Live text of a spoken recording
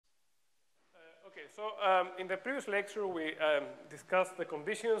Okay, so in the previous lecture, we discussed the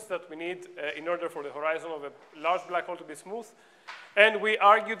conditions that we need in order for the horizon of a large black hole to be smooth. And we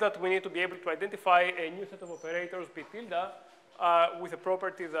argued that we need to be able to identify a new set of operators, B tilde, with a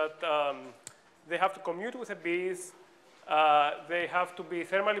property that they have to commute with the B's, they have to be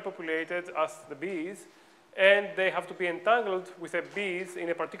thermally populated as the B's, and they have to be entangled with the B's in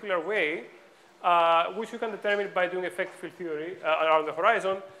a particular way, which you can determine by doing effective field theory around the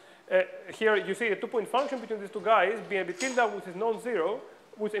horizon. Here you see a two-point function between these two guys, B and B tilde, which is non-zero,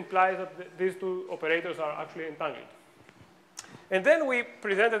 which implies that these two operators are actually entangled. And then we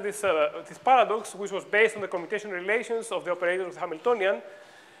presented this paradox, which was based on the commutation relations of the operators with Hamiltonian.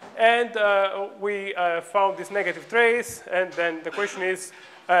 And we found this negative trace. And then the question is,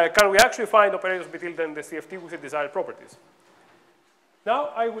 can we actually find operators B tilde in the CFT with the desired properties? Now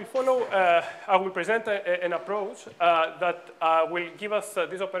I will follow, I will present an approach that will give us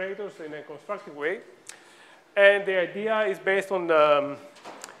these operators in a constructive way. And the idea is based on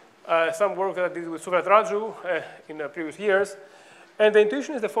some work that I did with Suvadraju in previous years. And the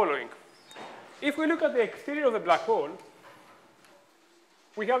intuition is the following. If we look at the exterior of the black hole,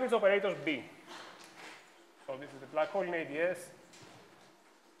 we have these operators B. So this is the black hole in ADS.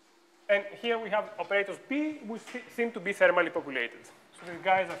 And here we have operators B, which seem to be thermally populated. So these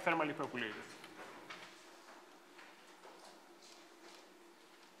guys are thermally populated.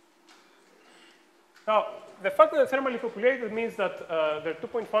 Now, the fact that they're thermally populated means that their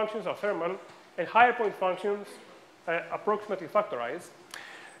two-point functions are thermal, and higher point functions approximately factorized,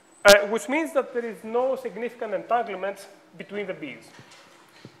 which means that there is no significant entanglement between the B's.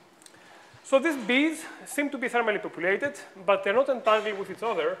 So these B's seem to be thermally populated, but they're not entangled with each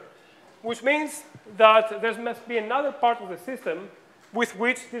other, which means that there must be another part of the system with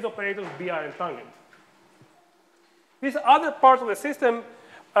which these operators B are entangled. This other part of the system,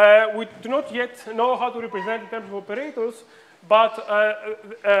 we do not yet know how to represent in terms of operators, but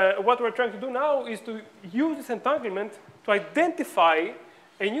what we're trying to do now is to use this entanglement to identify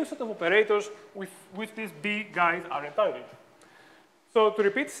a new set of operators with which these B guys are entangled. So to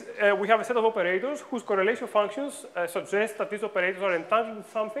repeat, we have a set of operators whose correlation functions suggest that these operators are entangled with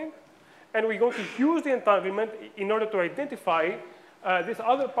something, and we're going to use the entanglement in order to identify this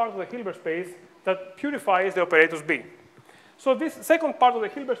other part of the Hilbert space that purifies the operators B. So this second part of the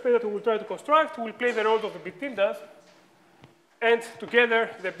Hilbert space that we will try to construct will play the roles of the B tildes, and together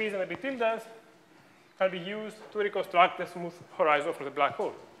the B's and the B tildes can be used to reconstruct the smooth horizon for the black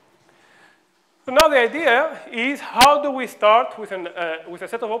hole. So now the idea is, how do we start with a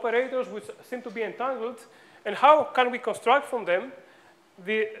set of operators which seem to be entangled, and how can we construct from them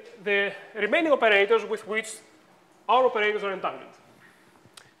the remaining operators with which our operators are entangled?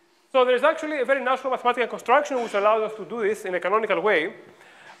 So there's actually a very natural mathematical construction which allows us to do this in a canonical way,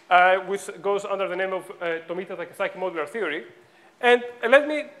 which goes under the name of Tomita-Takesaki modular theory. And let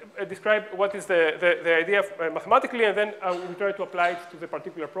me describe what is the idea mathematically, and then I will try to apply it to the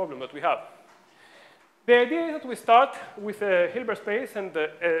particular problem that we have. The idea is that we start with a Hilbert space and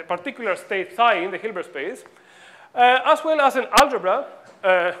a particular state psi in the Hilbert space, as well as an algebra,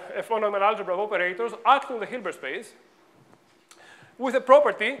 a fundamental algebra of operators acting on the Hilbert space, with a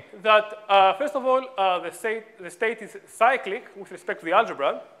property that, first of all, the state is cyclic with respect to the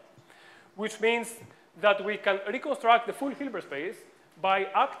algebra, which means that we can reconstruct the full Hilbert space by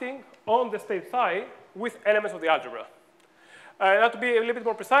acting on the state psi with elements of the algebra. Now, to be a little bit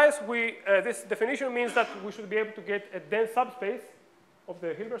more precise, this definition means that we should be able to get a dense subspace of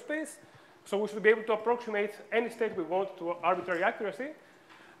the Hilbert space. So we should be able to approximate any state we want to arbitrary accuracy.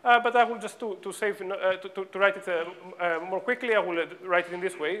 But I will just, to write it more quickly, I will write it in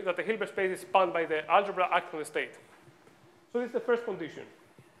this way, that the Hilbert space is spanned by the algebra acting on the state. So this is the first condition.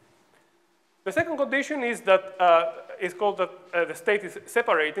 The second condition is that is called that the state is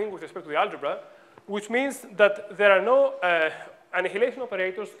separating with respect to the algebra, which means that there are no annihilation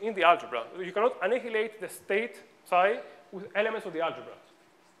operators in the algebra. You cannot annihilate the state psi with elements of the algebra.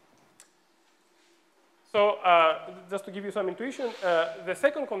 So just to give you some intuition, the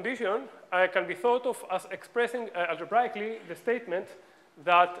second condition can be thought of as expressing algebraically the statement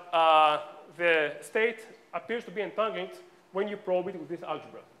that the state appears to be entangled when you probe it with this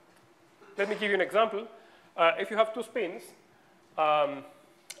algebra. Let me give you an example. If you have two spins,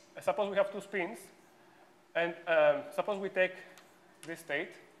 suppose we have two spins, and suppose we take this state,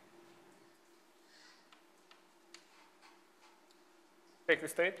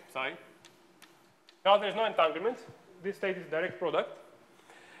 psi. Now there's no entanglement. This state is direct product.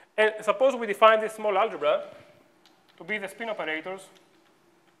 And suppose we define this small algebra to be the spin operators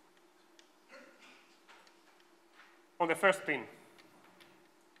on the first spin.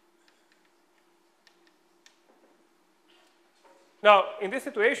 Now, in this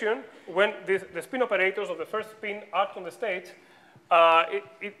situation, when the spin operators of the first spin act on the state,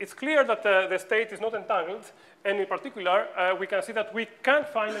 it's clear that the state is not entangled. And in particular, we can see that we can't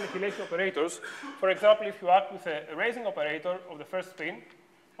find annihilation operators. For example, if you act with a raising operator of the first spin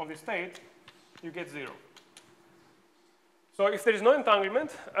of the state, you get 0. So if there is no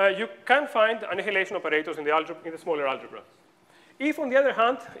entanglement, you can find annihilation operators in the smaller algebra. If, on the other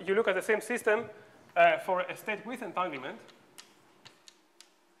hand, you look at the same system for a state with entanglement,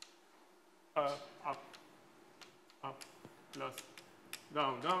 up, up, plus,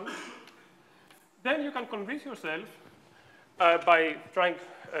 down, down, then you can convince yourself by trying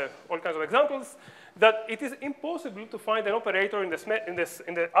all kinds of examples that it is impossible to find an operator in this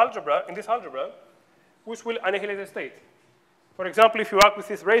algebra, which will annihilate the state. For example, if you act with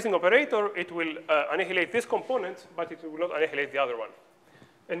this raising operator, it will annihilate this component, but it will not annihilate the other one.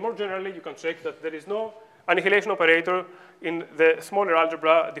 And more generally, you can check that there is no annihilation operator in the smaller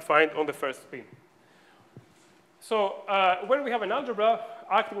algebra defined on the first spin. So when we have an algebra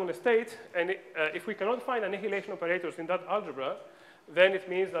acting on a state, and if we cannot find annihilation operators in that algebra, then it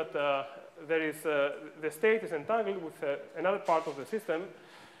means that the state is entangled with another part of the system,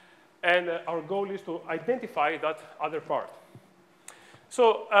 and our goal is to identify that other part.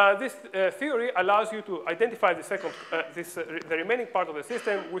 So this theory allows you to identify the remaining part of the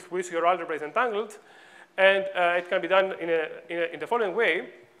system with which your algebra is entangled, and it can be done in the following way.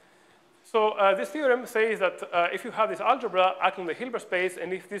 So this theorem says that if you have this algebra acting on the Hilbert space,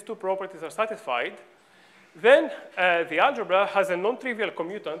 and if these two properties are satisfied, then the algebra has a non-trivial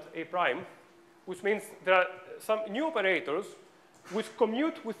commutant, A prime, which means there are some new operators which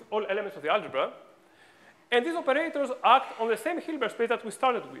commute with all elements of the algebra. And these operators act on the same Hilbert space that we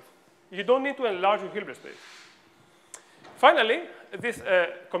started with. You don't need to enlarge your Hilbert space. Finally, this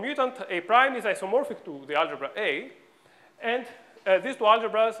commutant A prime is isomorphic to the algebra A, and these two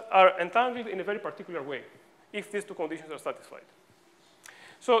algebras are entangled in a very particular way, if these two conditions are satisfied.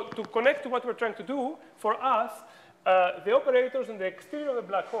 So to connect to what we're trying to do, for us, the operators in the exterior of the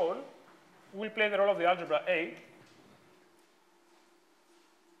black hole will play the role of the algebra A,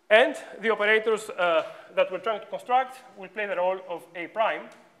 and the operators that we're trying to construct will play the role of A prime,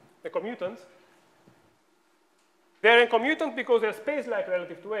 the commutant. They're a commutant because they're space-like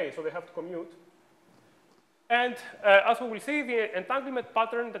relative to A, so they have to commute. And as we will see, the entanglement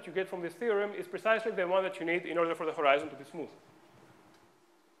pattern that you get from this theorem is precisely the one that you need in order for the horizon to be smooth.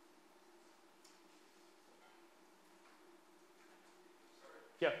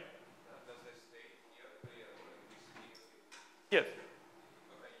 Yeah? Does the state here play a role in this Yes.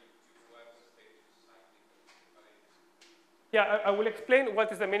 Yeah, I will explain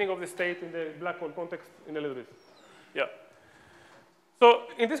what is the meaning of the state in the black hole context in a little bit. Yeah. So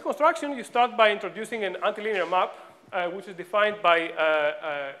in this construction, you start by introducing an antilinear map, which is defined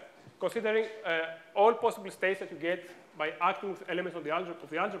by considering all possible states that you get by acting with elements of the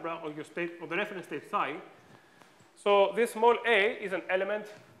algebra on your state, of the reference state psi. So this small a is an element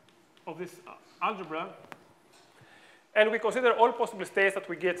of this algebra. And we consider all possible states that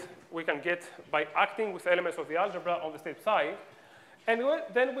we can get by acting with elements of the algebra on the state psi. And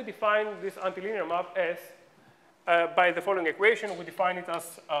then we define this antilinear map S by the following equation. We define it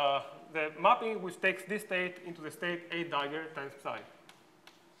as the mapping which takes this state into the state A dagger times psi.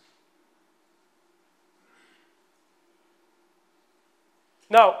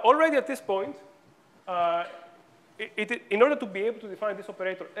 Now, already at this point, in order to be able to define this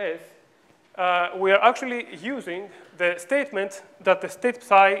operator S, we are actually using the statement that the state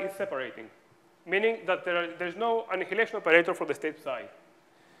psi is separating, meaning that there's no annihilation operator for the state psi.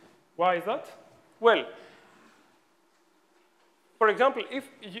 Why is that? Well, for example, if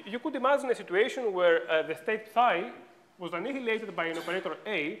you could imagine a situation where the state psi was annihilated by an operator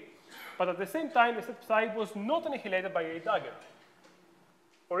A, but at the same time, the state psi was not annihilated by A dagger.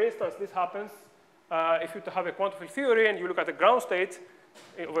 For instance, this happens if you have a quantum field theory and you look at the ground state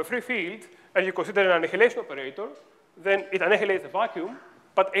of a free field, and you consider an annihilation operator, then it annihilates a vacuum,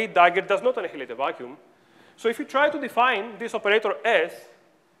 but A dagger does not annihilate a vacuum. So if you try to define this operator S,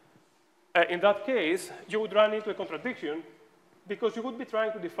 in that case, you would run into a contradiction, because you would be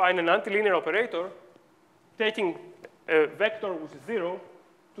trying to define an antilinear operator taking a vector which is 0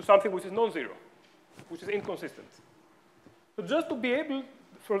 to something which is non-zero, which is inconsistent. So just to be able,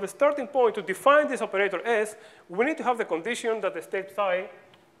 for the starting point, to define this operator S, we need to have the condition that the state psi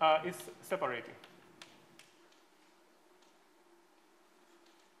is separating.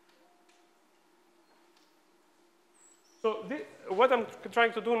 So what I'm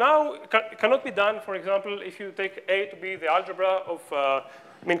trying to do now cannot be done, for example, if you take A to be the algebra of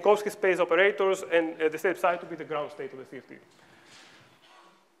Minkowski space operators and the state psi to be the ground state of the CFT.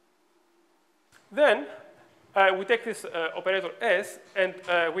 Then we take this operator S, and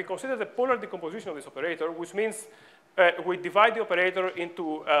we consider the polar decomposition of this operator, which means we divide the operator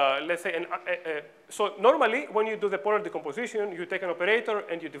into, let's say, so normally when you do the polar decomposition, you take an operator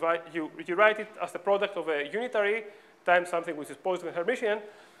and you write it as the product of a unitary times something which is positive and Hermitian.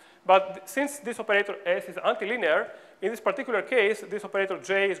 But since this operator S is antilinear, in this particular case, this operator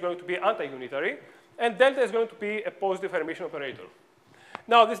J is going to be anti-unitary, and delta is going to be a positive Hermitian operator.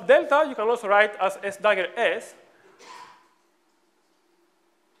 Now, this delta you can also write as S dagger S.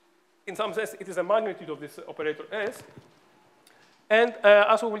 In some sense, it is the magnitude of this operator S. And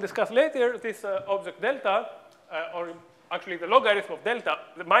as we will discuss later, this object delta, or actually the logarithm of delta,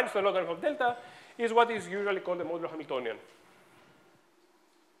 the minus the logarithm of delta, is what is usually called the modular Hamiltonian.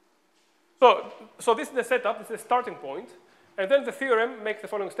 So this is the setup, this is the starting point. And then the theorem makes the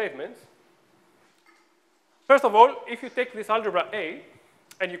following statements. First of all, if you take this algebra A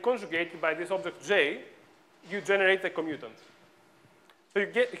and you conjugate it by this object J, you generate the commutant. So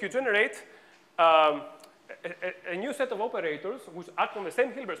you generate a new set of operators which act on the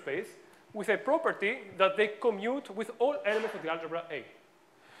same Hilbert space with a property that they commute with all elements of the algebra A.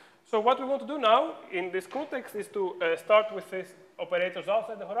 So what we want to do now in this context is to start with these operators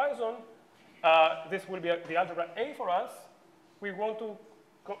outside the horizon. This will be the algebra A for us. We want to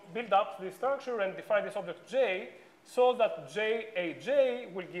build up this structure and define this object J so that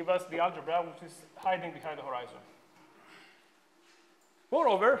JAJ will give us the algebra which is hiding behind the horizon.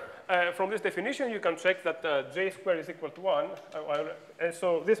 Moreover, from this definition, you can check that J squared is equal to 1. And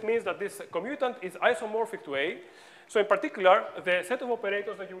so this means that this commutant is isomorphic to A. So in particular, the set of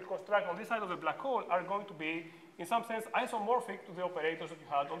operators that you will construct on this side of the black hole are going to be, in some sense, isomorphic to the operators that you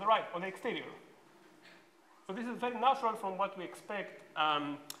had on the right, on the exterior. So this is very natural from what we expect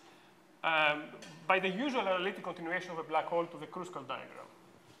by the usual analytic continuation of a black hole to the Kruskal diagram.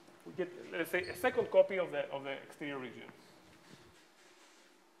 We get, let's say, a second copy of the exterior region.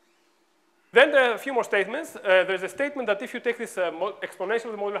 Then there are a few more statements. There's a statement that if you take this exponential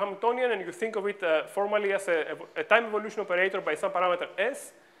of the modular Hamiltonian and you think of it formally as a time evolution operator by some parameter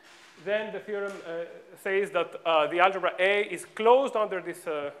S, then the theorem says that the algebra A is closed under this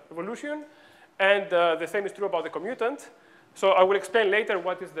evolution, and the same is true about the commutant. So I will explain later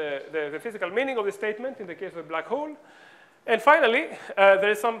what is the physical meaning of this statement in the case of a black hole. And finally,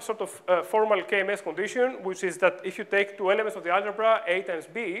 there is some sort of formal KMS condition, which is that if you take two elements of the algebra, A times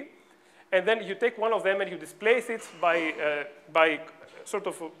B, and then you take one of them and you displace it by sort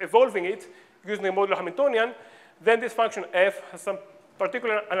of evolving it using the modular Hamiltonian, then this function f has some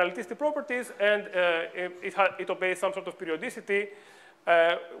particular analyticity properties, and it obeys some sort of periodicity,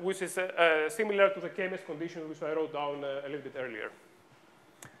 which is similar to the KMS condition which I wrote down a little bit earlier.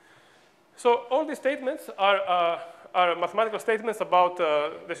 So all these statements are mathematical statements about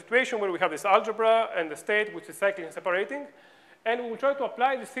the situation where we have this algebra and the state which is cycling and separating. And we will try to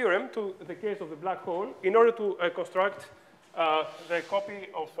apply this theorem to the case of the black hole in order to construct the copy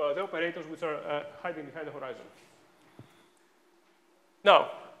of the operators which are hiding behind the horizon. Now,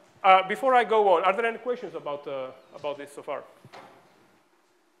 before I go on, are there any questions about this so far?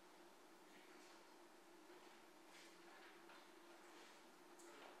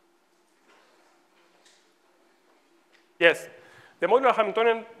 Yes. The modular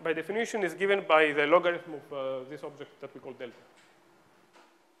Hamiltonian, by definition, is given by the logarithm of this object that we call delta.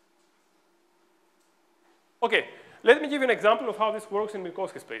 OK, let me give you an example of how this works in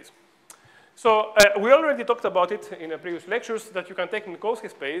Minkowski space. So we already talked about it in previous lectures, that you can take Minkowski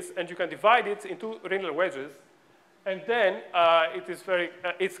space and you can divide it into linear wedges. And then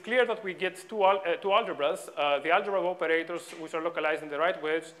it's clear that we get two algebras, the algebra of operators which are localized in the right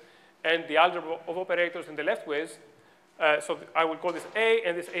wedge and the algebra of operators in the left wedge. So I will call this A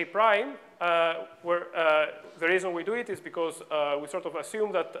and this A prime, where the reason we do it is because we sort of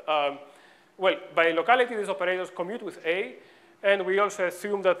assume that, well, by locality, these operators commute with A, and we also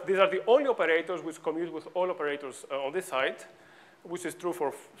assume that these are the only operators which commute with all operators on this side, which is true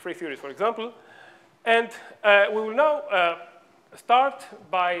for free theories, for example. And we will now start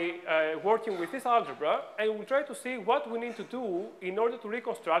by working with this algebra, and we'll try to see what we need to do in order to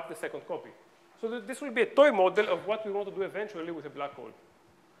reconstruct the second copy. So this will be a toy model of what we want to do eventually with a black hole.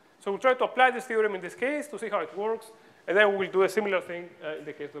 So we'll try to apply this theorem in this case to see how it works, and then we will do a similar thing in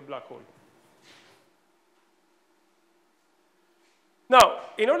the case of a black hole. Now,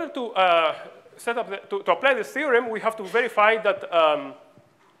 in order to set up to apply this theorem, we have to verify that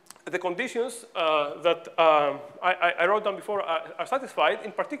the conditions that I wrote down before are satisfied.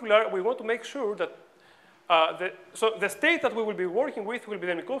 In particular, we want to make sure that so the state that we will be working with will be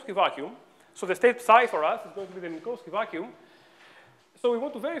the Minkowski vacuum. So the state psi for us is going to be the Minkowski vacuum. So we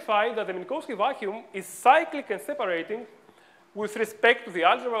want to verify that the Minkowski vacuum is cyclic and separating with respect to the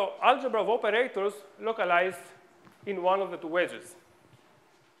algebra of operators localized in one of the two wedges.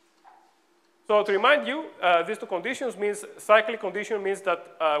 So to remind you, these two conditions means, cyclic condition means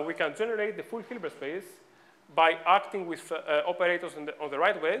that we can generate the full Hilbert space by acting with operators on the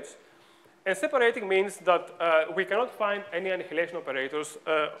right wedge. And separating means that we cannot find any annihilation operators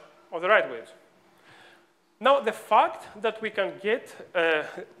on the right wedge. Now, the fact that we can get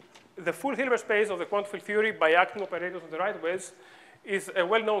the full Hilbert space of the quantum field theory by acting operators on the right wedge is a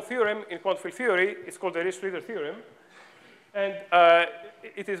well-known theorem in quantum field theory. It's called the Risch-Schlieder theorem. And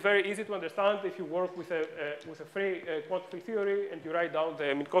it is very easy to understand if you work with a free quantum field theory and you write down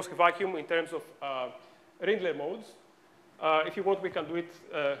the Minkowski vacuum in terms of Rindler modes. If you want, we can do it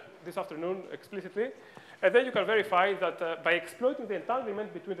this afternoon explicitly. And then you can verify that by exploiting the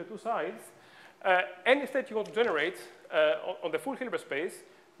entanglement between the two sides, any state you want to generate on the full Hilbert space,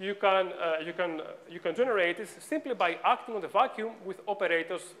 you can generate it simply by acting on the vacuum with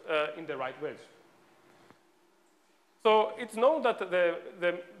operators in the right wedge. So it's known that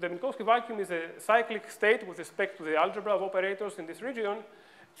the Minkowski vacuum is a cyclic state with respect to the algebra of operators in this region.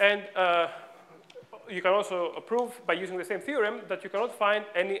 And you can also prove by using the same theorem that you cannot find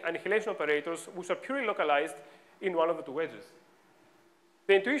any annihilation operators which are purely localized in one of the two wedges.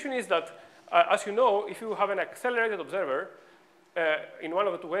 The intuition is that, as you know, if you have an accelerated observer in one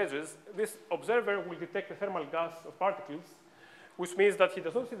of the two wedges, this observer will detect the thermal gas of particles, which means that he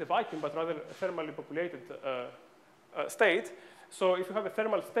does not see the vacuum, but rather a thermally populated state. So if you have a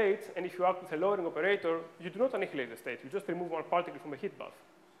thermal state, and if you act with a lowering operator, you do not annihilate the state. You just remove one particle from a heat bath.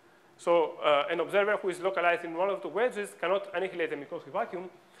 So an observer who is localized in one of the two wedges cannot annihilate the Minkowski vacuum.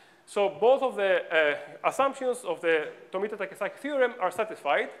 So both of the assumptions of the Tomita-Takesaki theorem are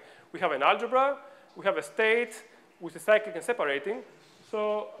satisfied. We have an algebra, we have a state which is cyclic and separating.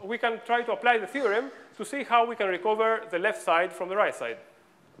 So we can try to apply the theorem to see how we can recover the left side from the right side.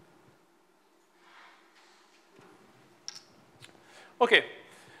 Okay,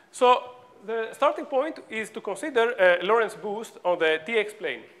 so the starting point is to consider a Lorentz boost on the Tx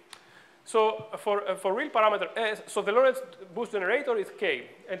plane. So for real parameter S, so the Lorentz boost generator is K.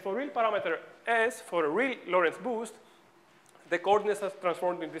 And for real parameter S, for a real Lorentz boost, the coordinates are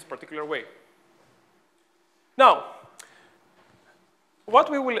transformed in this particular way. Now, what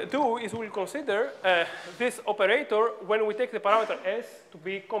we will do is we will consider this operator when we take the parameter S to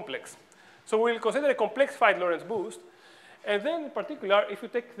be complex. So we will consider a complexified Lorentz boost. And then in particular, if you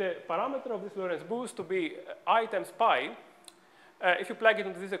take the parameter of this Lorentz boost to be I times pi, if you plug it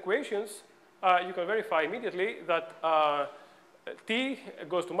into these equations, you can verify immediately that t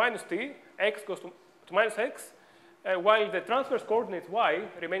goes to minus t, x goes to minus x, while the transverse coordinates y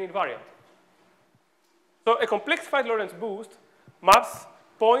remain invariant. So a complexified Lorentz boost maps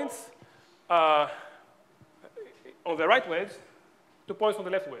points on the right wedge to points on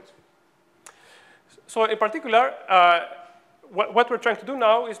the left wedge. So in particular, what we're trying to do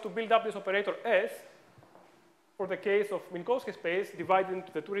now is to build up this operator S for the case of Minkowski space divided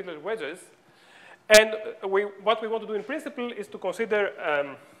into the two Rindler wedges. And what we want to do in principle is to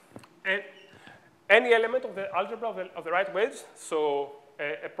consider any element of the algebra of the right wedge, so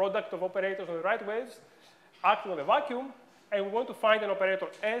a product of operators on the right wedge acting on the vacuum, and we want to find an operator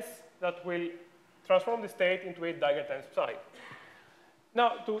S that will transform the state into 8 Dagger times psi.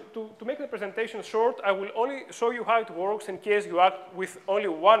 Now, to make the presentation short, I will only show you how it works in case you act with only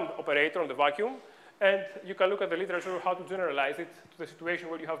one operator on the vacuum, and you can look at the literature how to generalize it to the situation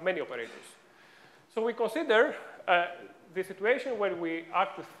where you have many operators. So we consider the situation where we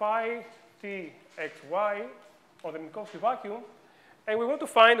act with phi t x y on the Minkowski vacuum, and we want to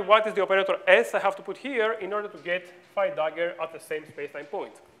find what is the operator S I have to put here in order to get phi dagger at the same space-time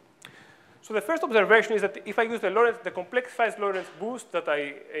point. So the first observation is that if I use the complexified Lorentz boost that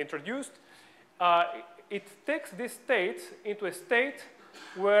I introduced, it takes this state into a state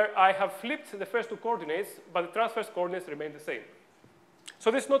where I have flipped the first two coordinates, but the transverse coordinates remain the same.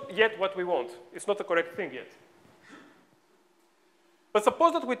 So this is not yet what we want. It's not the correct thing yet. But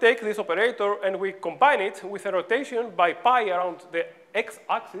suppose that we take this operator and we combine it with a rotation by pi around the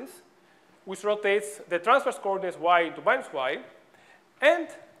x-axis, which rotates the transverse coordinates y into minus y. And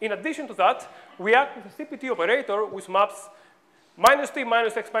in addition to that, we act with a CPT operator, which maps minus t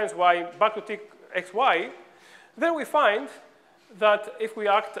minus x minus y back to t xy. Then we find that if we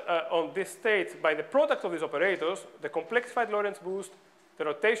act on this state by the product of these operators, the complexified Lorentz boost, the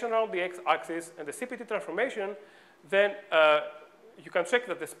rotation around the x-axis, and the CPT transformation, then you can check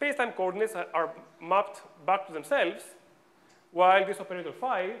that the space-time coordinates are mapped back to themselves, while this operator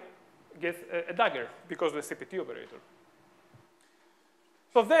phi gets a dagger because of the CPT operator.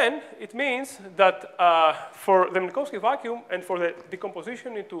 So then it means that for the Minkowski vacuum and for the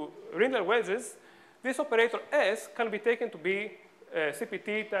decomposition into Rindler wedges, this operator S can be taken to be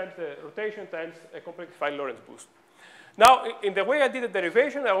CPT times the rotation times a complexified Lorentz boost. Now, in the way I did the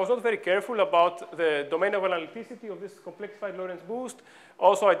derivation, I was not very careful about the domain of analyticity of this complexified Lorentz boost.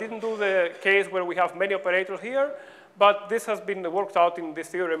 Also, I didn't do the case where we have many operators here, but this has been worked out in this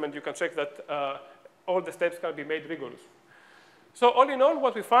theorem, and you can check that all the steps can be made rigorous. So all in all,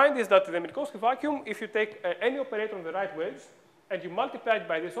 what we find is that the Minkowski vacuum, if you take any operator on the right wedge and you multiply it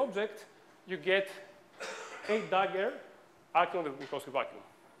by this object, you get a dagger acting on the Minkowski vacuum.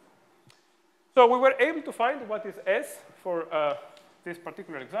 So we were able to find what is S for this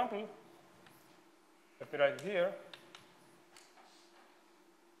particular example. Let me write it here.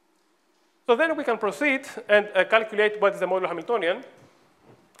 So then we can proceed and calculate what is the modular Hamiltonian.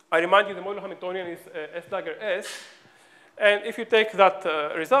 I remind you the modular Hamiltonian is S dagger S. And if you take that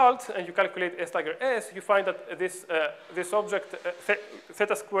result and you calculate S dagger S, you find that this object,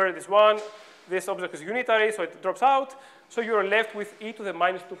 theta squared is 1. This object is unitary, so it drops out. So you're left with e to the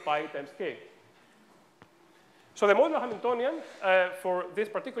minus 2 pi times k. So the modular Hamiltonian for this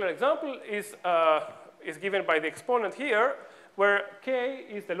particular example is given by the exponent here, where k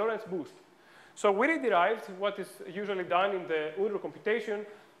is the Lorentz boost. So we derived what is usually done in the Unruh computation,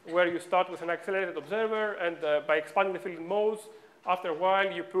 where you start with an accelerated observer, and by expanding the field in modes, after a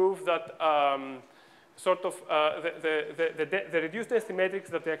while you prove that the reduced density matrix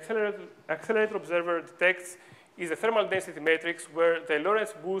that the accelerated observer detects is a thermal density matrix where the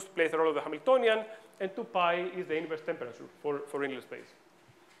Lorentz boost plays the role of the Hamiltonian, and 2 pi is the inverse temperature for Rindler space.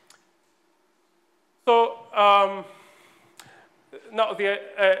 So now,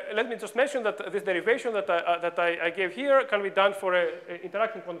 let me just mention that this derivation that I gave here can be done for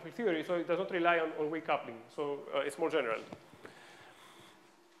interacting quantum field theory, so it does not rely on weak coupling. So it's more general.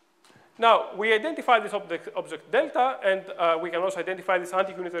 Now, we identify this object delta, and we can also identify this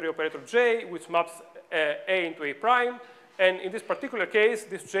anti-unitary operator J, which maps A into A prime. And in this particular case,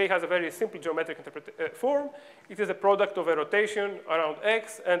 this J has a very simple geometric form. It is a product of a rotation around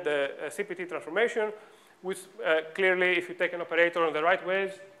X and a CPT transformation, which clearly, if you take an operator on the right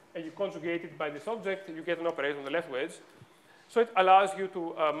wedge and you conjugate it by this object, you get an operator on the left wedge. So it allows you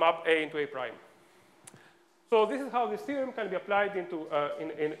to map A into A prime. So this is how this theorem can be applied into,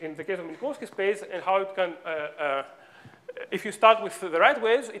 in the case of Minkowski space, and how it can, if you start with the right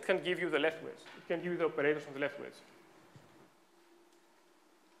wedge, it can give you the left wedge. It can give you the operators on the left wedge.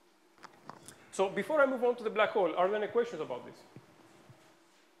 So before I move on to the black hole, are there any questions about this?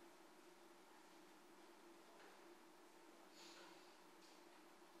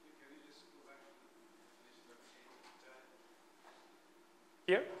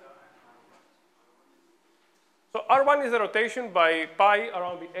 Here? So R1 is a rotation by pi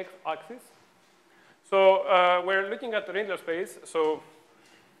around the x-axis. So we're looking at the Rindler space. So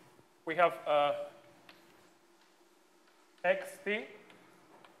we have xt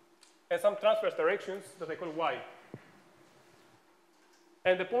and some transverse directions that I call y.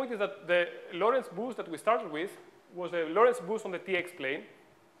 And the point is that the Lorentz boost that we started with was a Lorentz boost on the tx plane.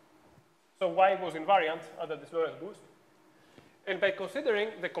 So y was invariant under this Lorentz boost. And by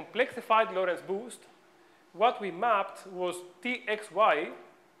considering the complexified Lorentz boost, what we mapped was txy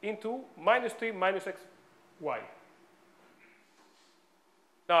into minus t minus xy.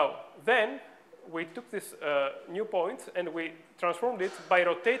 Now, then we took this new point and we transformed it by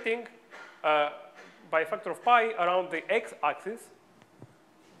rotating by a factor of pi around the x-axis,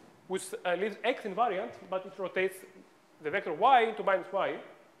 which leaves x invariant, but it rotates the vector y into minus y.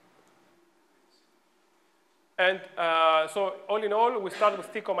 And so all in all, we start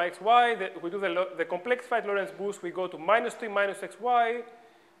with t comma xy. We do the complexified Lorentz boost. We go to minus t minus xy.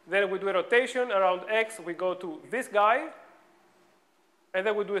 Then we do a rotation around x. We go to this guy. And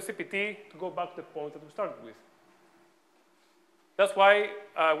then we do a CPT to go back to the point that we started with. That's why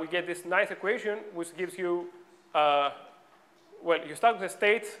we get this nice equation, which gives you, well, you start with a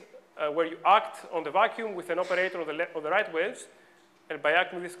state where you act on the vacuum with an operator on the right wedge. And by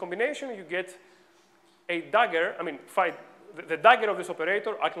acting with this combination, you get a dagger, I mean, the dagger of this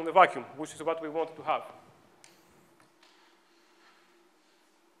operator acting on the vacuum, which is what we wanted to have.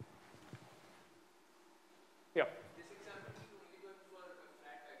 Yeah. This example is only good for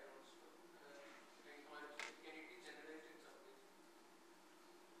flat backgrounds. Can it be generalized in some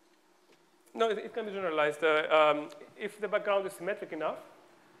ways? No, it can be generalized. If the background is symmetric enough,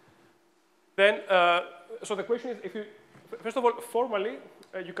 then, so the question is, if you, first of all, formally,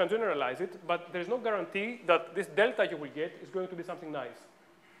 you can generalize it, but there's no guarantee that this delta you will get is going to be something nice.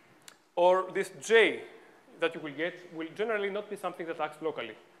 Or this J that you will get will generally not be something that acts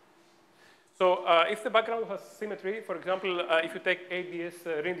locally. So if the background has symmetry, for example, if you take ADS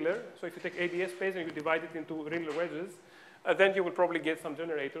Rindler, so if you take ADS space and you divide it into Rindler wedges, then you will probably get some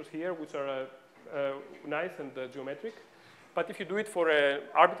generators here, which are nice and geometric. But if you do it for an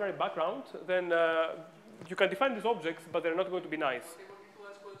arbitrary background, then you can define these objects, but they're not going to be nice. What I wanted to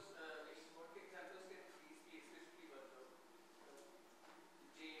ask was, in what examples can these be explicitly worked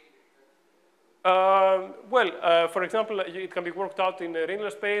out? For example, it can be worked out in a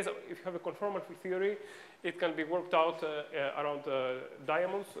Rindler space. If you have a conformal field theory, it can be worked out around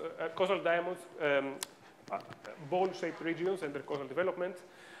diamonds, causal diamonds, ball-shaped regions and their causal development.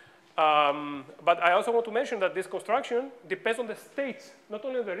 But I also want to mention that this construction depends on the state, not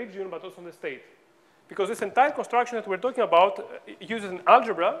only on the region, but also on the state. Because this entire construction that we're talking about uses an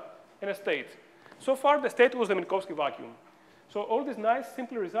algebra and a state. So far, the state was the Minkowski vacuum. So all these nice,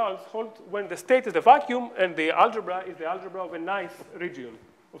 simple results hold when the state is the vacuum and the algebra is the algebra of a nice region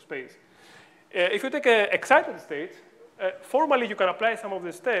of space. If you take an excited state, formally you can apply some of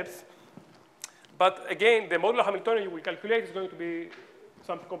the steps. But again, the modular Hamiltonian you will calculate is going to be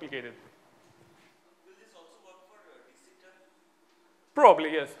something complicated. Will this also work for DC term?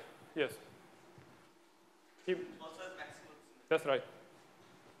 Probably, yes. Yes. Also has maximal symmetry. That's right.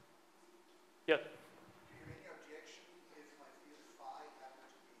 Yeah. Do you have any objection if my field phi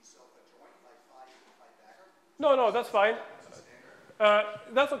happens to be self-adjoint, like phi and phi dagger? No, that's fine.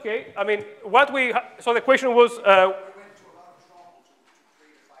 That's okay. I mean, so the question was, I went to a lot of trouble to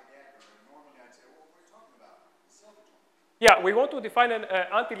create a phi dagger, and normally I'd say, well, what are you talking about? It's self-adjoint. yeah, we want to define an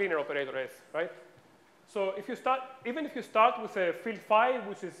antilinear operator S, right? So if you start, even if you start with a field phi,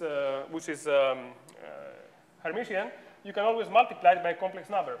 which is Hermitian, you can always multiply it by a complex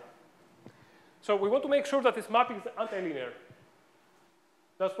number. So we want to make sure that this mapping is antilinear.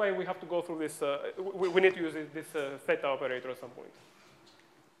 That's why we have to go through this. We need to use this theta operator at some point.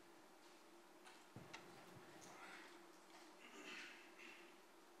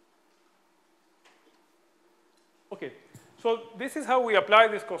 Okay, so this is how we apply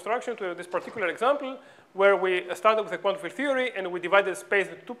this construction to this particular example, where we started with a quantum field theory and we divided the space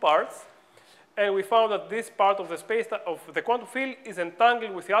into two parts. And we found that this part of the space of the quantum field is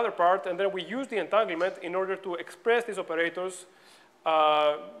entangled with the other part, and then we use the entanglement in order to express these operators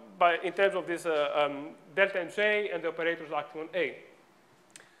in terms of this delta and J and the operators acting on A.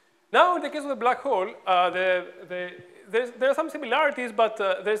 Now, in the case of the black hole, there are some similarities, but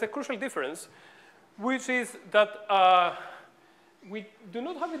there's a crucial difference, which is that we do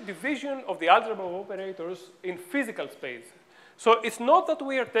not have a division of the algebra of operators in physical space. So it's not that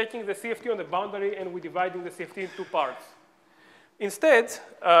we are taking the CFT on the boundary and we're dividing the CFT in two parts. Instead,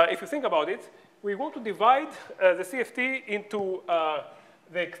 if you think about it, we want to divide the CFT into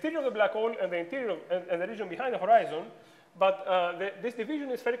the exterior of the black hole and the interior and the region behind the horizon. But this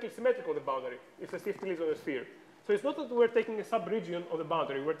division is spherically symmetric on the boundary if the CFT lives on a sphere. So it's not that we're taking a sub-region of the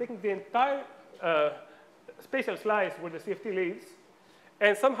boundary. We're taking the entire spatial slice where the CFT lives.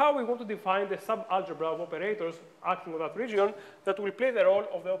 And somehow we want to define the sub-algebra of operators acting on that region that will play the role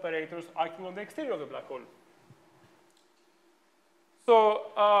of the operators acting on the exterior of the black hole. So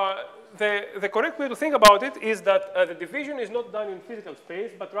the correct way to think about it is that the division is not done in physical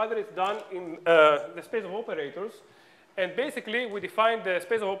space, but rather it's done in the space of operators. And basically, we define the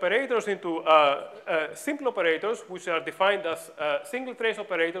space of operators into simple operators, which are defined as single trace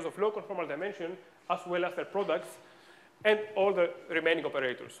operators of low conformal dimension, as well as their products, and all the remaining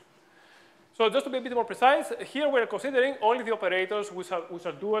operators. So just to be a bit more precise, here we're considering only the operators which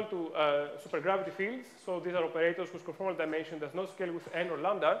are dual to supergravity fields. So these are operators whose conformal dimension does not scale with n or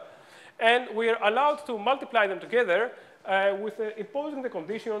lambda. And we're allowed to multiply them together with imposing the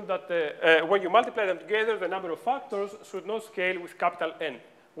condition that when you multiply them together, the number of factors should not scale with capital N,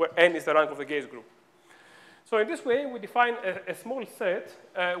 where n is the rank of the gauge group. So in this way, we define a small set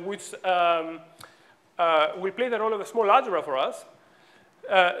which will play the role of a small algebra for us.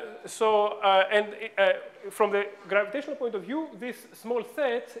 From the gravitational point of view, this small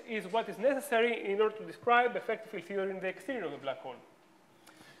set is what is necessary in order to describe effective field theory in the exterior of the black hole.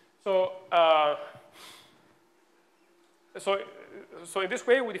 So in this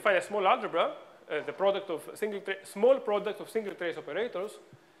way, we define a small algebra, the product of small product of single trace operators,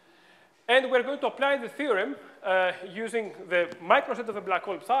 and we're going to apply the theorem using the microset of the black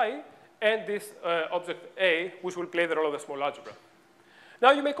hole psi and this object A, which will play the role of the small algebra.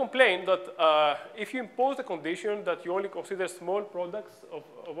 Now, you may complain that if you impose the condition that you only consider small products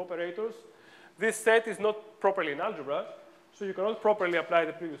of operators, this set is not properly in algebra, so you cannot properly apply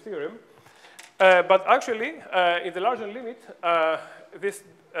the previous theorem. But actually, in the larger limit, this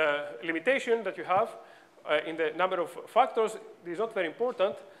limitation that you have in the number of factors is not very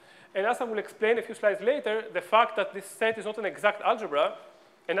important. And as I will explain a few slides later, the fact that this set is not an exact algebra,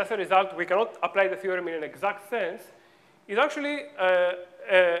 and as a result, we cannot apply the theorem in an exact sense, is actually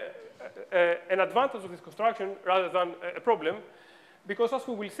an advantage of this construction rather than a problem, because as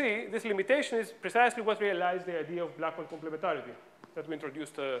we will see, this limitation is precisely what realized the idea of black hole complementarity that we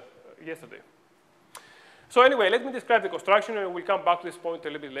introduced yesterday. So anyway, let me describe the construction, and we'll come back to this point a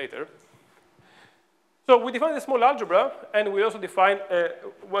little bit later. So we define a small algebra, and we also define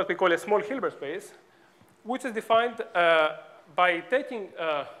what we call a small Hilbert space, which is defined by taking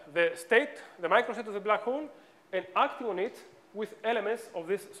the state, the microstate of the black hole, and acting on it with elements of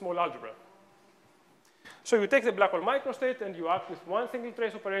this small algebra. So you take the black hole microstate, and you act with one single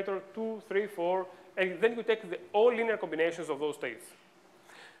trace operator, 2, 3, 4, and then you take all linear combinations of those states.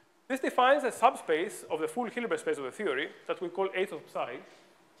 This defines a subspace of the full Hilbert space of the theory that we call H of psi.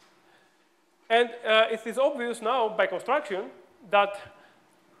 And it is obvious now by construction that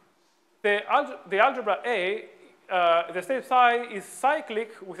the algebra A, the state psi is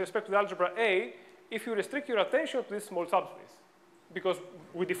cyclic with respect to the algebra A if you restrict your attention to this small subspace. Because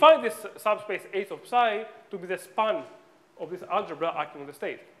we define this subspace H of psi to be the span of this algebra acting on the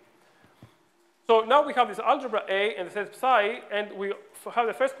state. So now we have this algebra A and the state psi, and we have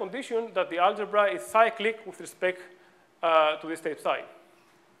the first condition that the algebra is cyclic with respect to the state psi.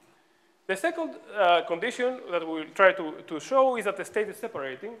 The second condition that we'll try to show is that the state is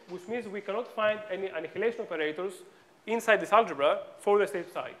separating, which means we cannot find any annihilation operators inside this algebra for the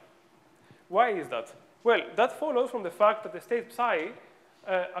state psi. Why is that? Well, that follows from the fact that the state psi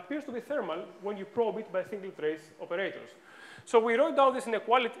appears to be thermal when you probe it by single trace operators. So we wrote down this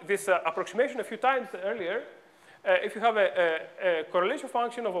inequality, this approximation a few times earlier. If you have a correlation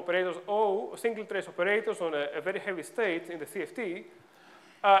function of operators O, single trace operators on a very heavy state in the CFT,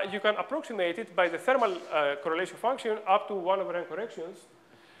 you can approximate it by the thermal correlation function up to 1/n corrections.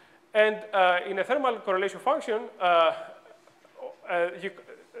 And in a thermal correlation function,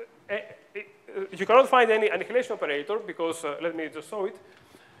 you cannot find any annihilation operator because, let me just show it.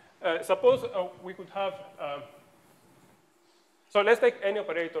 Suppose we could have, so let's take any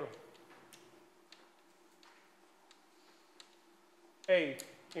operator A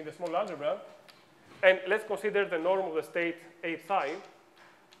in the small algebra, and let's consider the norm of the state A psi.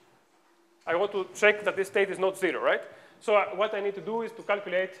 I want to check that this state is not 0, right? So what I need to do is to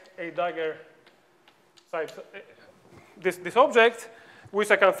calculate a dagger psi, this object,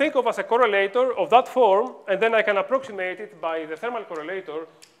 which I can think of as a correlator of that form, and then I can approximate it by the thermal correlator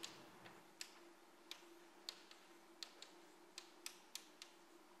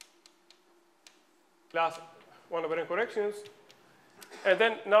plus 1/n corrections. And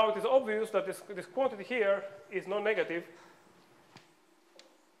then now it is obvious that this quantity here is non-negative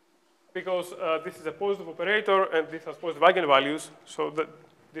because this is a positive operator and this has positive eigenvalues, so that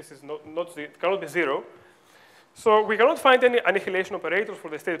this is it cannot be 0. So we cannot find any annihilation operators for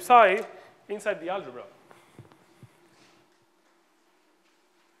the state psi inside the algebra.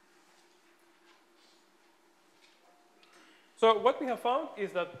 So what we have found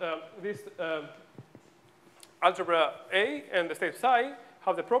is that this algebra A and the state psi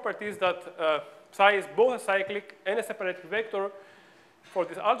have the properties that psi is both a cyclic and a separating vector for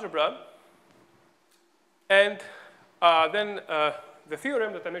this algebra. And then the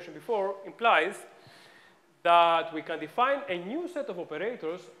theorem that I mentioned before implies that we can define a new set of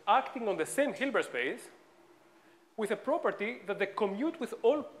operators acting on the same Hilbert space with a property that they commute with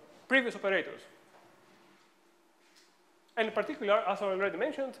all previous operators. And in particular, as I already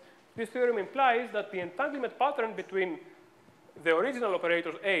mentioned, this theorem implies that the entanglement pattern between the original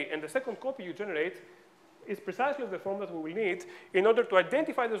operators A and the second copy you generate is precisely of the form that we will need in order to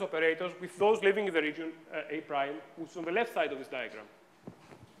identify those operators with those living in the region A prime, which is on the left side of this diagram.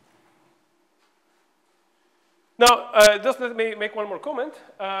 Now, just let me make one more comment.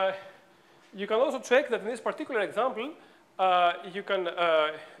 You can also check that in this particular example, you can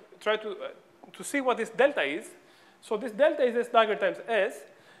try to see what this delta is. So this delta is S dagger times S.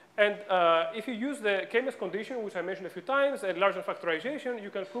 And if you use the K-mesh condition, which I mentioned a few times, and larger factorization,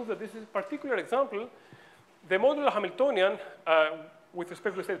 you can prove that this is a particular example. The modular Hamiltonian with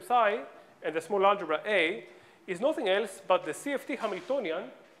respect to the state psi and the small algebra A is nothing else but the CFT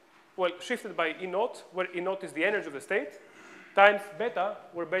Hamiltonian, well, shifted by E naught, where E naught is the energy of the state, times beta,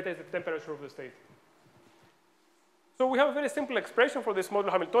 where beta is the temperature of the state. So we have a very simple expression for this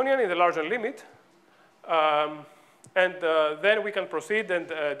modular Hamiltonian in the larger limit. And then we can proceed and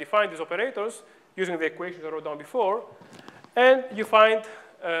define these operators using the equations I wrote down before. And you find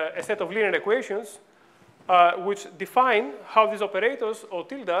a set of linear equations which define how these operators, O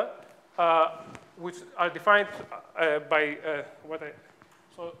tilde, which are defined by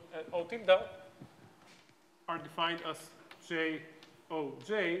O tilde are defined as J, O,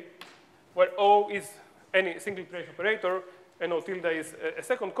 J, where O is any single trace operator, and O tilde is a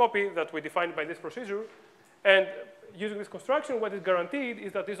second copy that we defined by this procedure. And using this construction, what is guaranteed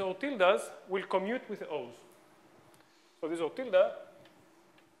is that these O tildes will commute with the O's. So this O tilde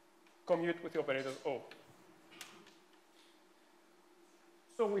commute with the operators O.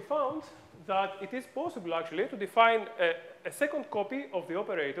 So we found that it is possible, actually, to define a second copy of the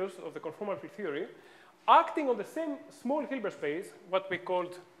operators of the conformal field theory, acting on the same small Hilbert space, what we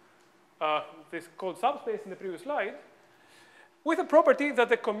called this called subspace in the previous slide, with a property that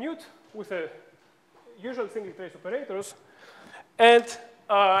they commute with the usual single trace operators. And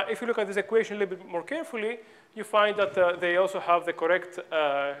if you look at this equation a little bit more carefully, you find that they also have the correct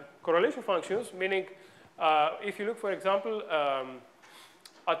correlation functions, meaning if you look, for example,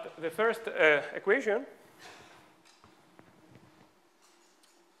 at the first equation,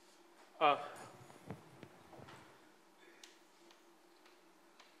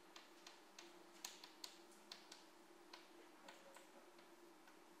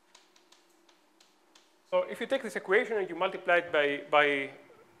 so if you take this equation and you multiply it by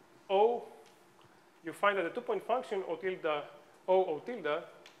O, you find that the two-point function O tilde, O tilde,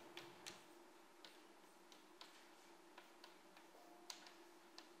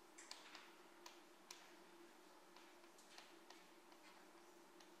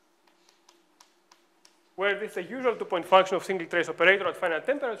 where this is a usual two-point function of single trace operator at finite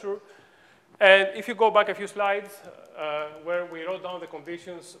temperature. And if you go back a few slides where we wrote down the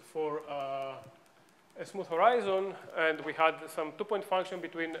conditions for a smooth horizon, and we had some two-point function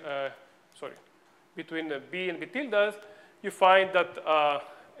between, between B and B tildes, you find that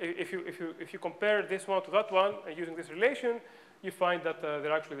if you compare this one to that one, and using this relation, you find that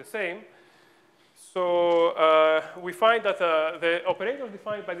they're actually the same. So we find that the operators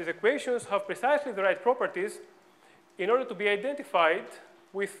defined by these equations have precisely the right properties in order to be identified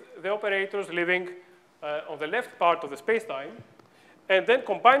with the operators living on the left part of the space-time. And then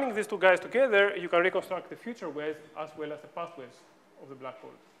combining these two guys together, you can reconstruct the future waves as well as the past waves of the black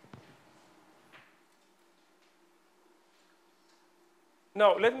hole.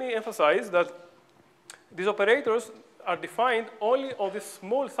 Now, let me emphasize that these operators are defined only on this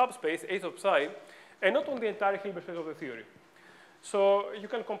small subspace, A sub psi, and not on the entire Hilbert space of the theory. So you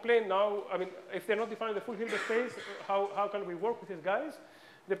can complain now, I mean, if they're not defining the full Hilbert space, how can we work with these guys?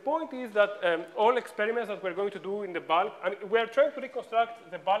 The point is that all experiments that we're going to do in the bulk, I mean, we're trying to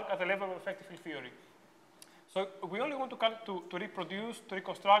reconstruct the bulk at the level of effective field theory. So we only want to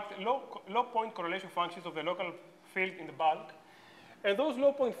reconstruct low point correlation functions of the local field in the bulk. And those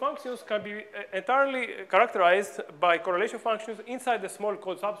low point functions can be entirely characterized by correlation functions inside the small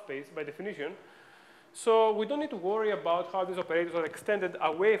code subspace by definition. So we don't need to worry about how these operators are extended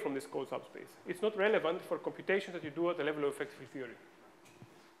away from this code subspace. It's not relevant for computations that you do at the level of effective field theory.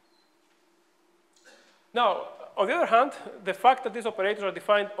 Now, on the other hand, the fact that these operators are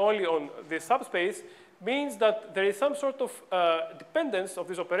defined only on this subspace means that there is some sort of dependence of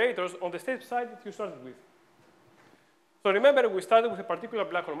these operators on the state psi that you started with. So remember, we started with a particular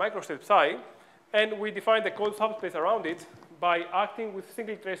black hole microstate psi, and we defined the code subspace around it by acting with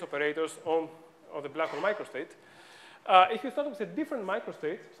single trace operators on the black hole microstate. If you start with a different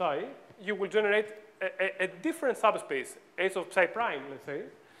microstate psi, you will generate a different subspace, A sub psi prime, let's say,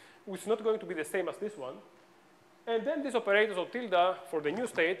 which is not going to be the same as this one. And then these operators of tilde for the new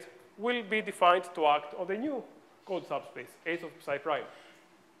state will be defined to act on the new code subspace, A sub psi prime.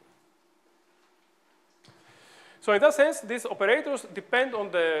 So in that sense, these operators depend on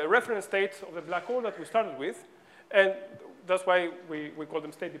the reference state of the black hole that we started with, and that's why we call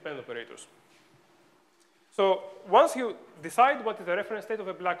them state-dependent operators. So once you decide what is the reference state of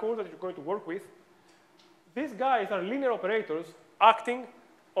a black hole that you're going to work with, these guys are linear operators acting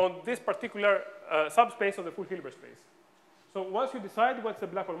on this particular subspace of the full Hilbert space. So once you decide what's the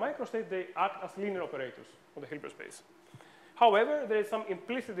black hole microstate, they act as linear operators on the Hilbert space. However, there is some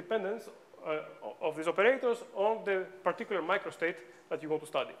implicit dependence of these operators on the particular microstate that you want to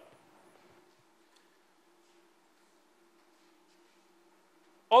study.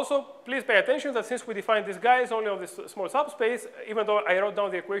 Also, please pay attention that since we defined these guys only on this small subspace, even though I wrote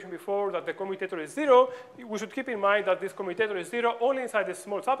down the equation before that the commutator is 0, we should keep in mind that this commutator is 0 only inside this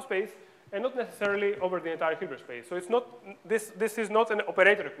small subspace and not necessarily over the entire Hilbert space. So it's not, this is not an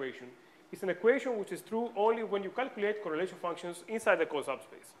operator equation. It's an equation which is true only when you calculate correlation functions inside the code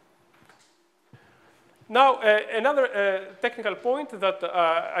subspace. Now, another technical point that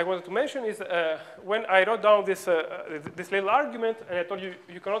I wanted to mention is when I wrote down this little argument and I told you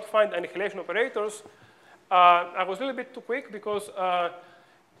you cannot find annihilation operators, I was a little bit too quick because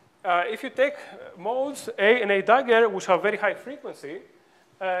if you take modes A and A dagger, which have very high frequency,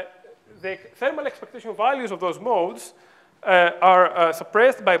 the thermal expectation values of those modes are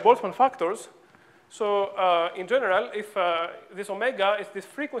suppressed by Boltzmann factors. So in general, if this omega, if this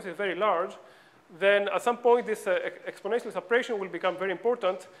frequency is very large, then at some point this exponential suppression will become very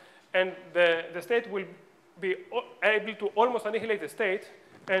important, and the state will be able to almost annihilate the state,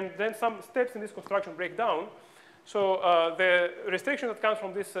 and then some steps in this construction break down. So the restriction that comes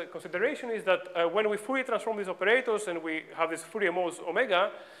from this consideration is that when we Fourier transform these operators and we have this Fourier modes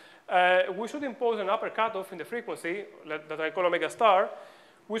omega, we should impose an upper cutoff in the frequency that I call omega star,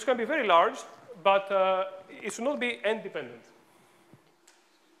 which can be very large, but it should not be n-dependent.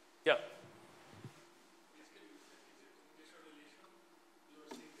 Yeah.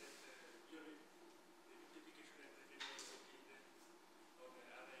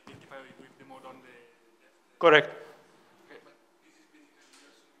 With the mode on the left. Correct. Okay, but this is basically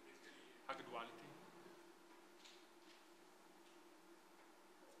Hag duality.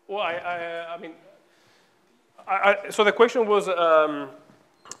 Well, I mean, so the question was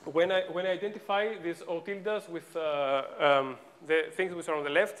when I identify these O tildes with the things which are on the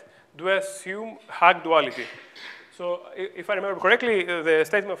left, do I assume Hag duality? So if I remember correctly, the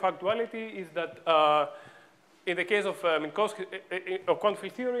statement of Hag duality is that in the case of Minkowski, of quantum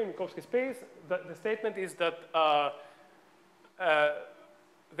field theory in Minkowski space, the statement is that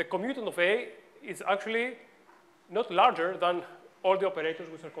the commutant of A is actually not larger than all the operators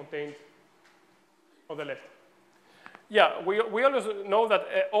which are contained on the left. Yeah, we always know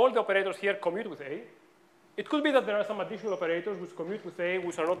that all the operators here commute with A. It could be that there are some additional operators which commute with A,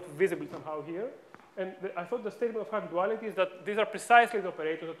 which are not visible somehow here. And I thought the statement of Hag duality is that these are precisely the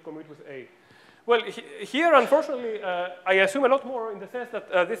operators that commute with A. Well, here, unfortunately, I assume a lot more in the sense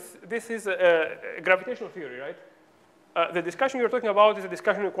that this is a gravitational theory, right? The discussion you're talking about is a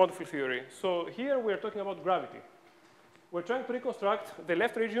discussion in quantum field theory. So here we're talking about gravity. We're trying to reconstruct the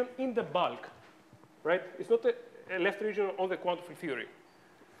left region in the bulk, right? It's not a left region on the quantum field theory.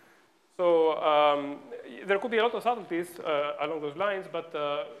 So there could be a lot of subtleties along those lines, but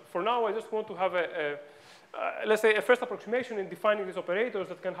for now, I just want to have let's say, a first approximation in defining these operators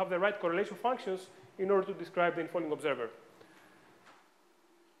that can have the right correlation functions in order to describe the infalling observer.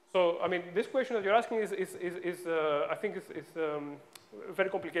 So, I mean, this question that you're asking is I think, is very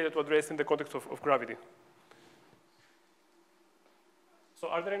complicated to address in the context of gravity. So,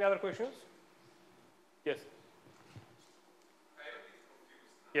 are there any other questions? Yes. I am a bit confused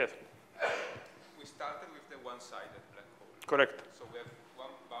now. Yes. We started with the one-sided black hole. Correct. So we have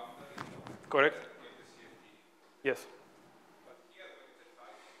one boundary. Correct. We have the CFD. Yes. But here, when it's a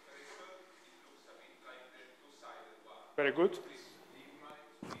final operation, it looks a bit like the two-sided one. Very good. This sigma is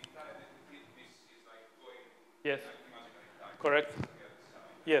beta, and then this is like going Yes. like imaginary time. Correct. On the other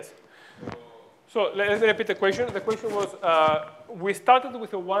side. Yes. So let me repeat the question. The question was, we started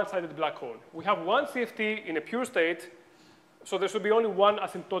with a one-sided black hole. We have one CFT in a pure state, so there should be only one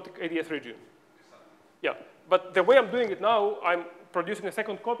asymptotic ADS region. Yeah, but the way I'm doing it now, I'm producing a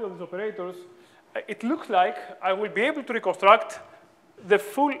second copy of these operators. It looks like I will be able to reconstruct the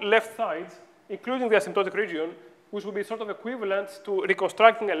full left side, including the asymptotic region, which will be sort of equivalent to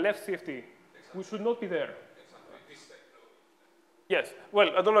reconstructing a left CFT, which should not be there. Yes, well,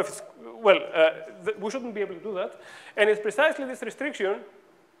 I don't know if it's, well, we shouldn't be able to do that. And it's precisely this restriction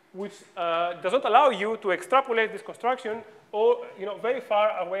which does not allow you to extrapolate this construction or, very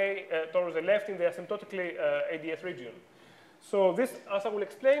far away towards the left in the asymptotically ADS region. So this, as I will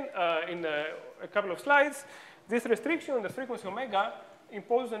explain in a couple of slides, this restriction on the frequency omega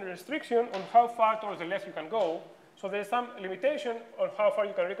imposes a restriction on how far towards the left you can go. So there's some limitation on how far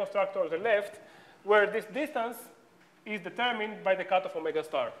you can reconstruct towards the left, where this distance is determined by the cutoff omega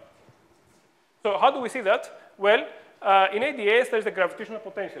star. So how do we see that? Well, in ADS, there's a gravitational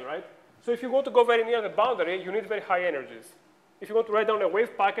potential, right? So if you want to go very near the boundary, you need very high energies. If you want to write down a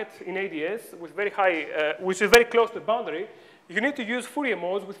wave packet in ADS with very high, which is very close to the boundary, you need to use Fourier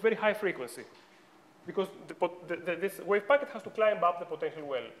modes with very high frequency, because this wave packet has to climb up the potential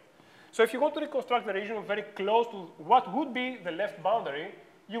well. So if you want to reconstruct the region very close to what would be the left boundary,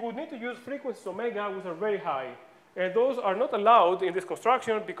 you would need to use frequencies omega which are very high. And those are not allowed in this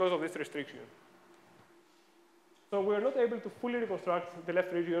construction because of this restriction. So we're not able to fully reconstruct the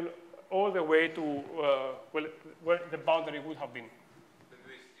left region all the way to well, where the boundary would have been.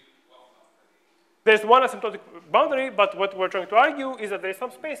 There's one asymptotic boundary, but what we're trying to argue is that there's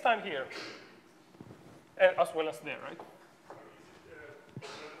some space-time here. and as well as there, right?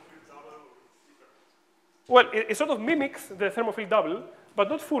 Well, it sort of mimics the thermophile double, but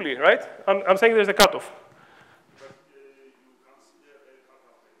not fully, right? I'm saying there's a cutoff.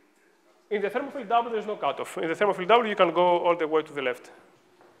 In the thermophile double, there's no cutoff. In the thermophile double, you can go all the way to the left.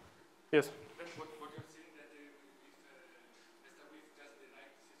 Yes? Then what you're saying that if with just the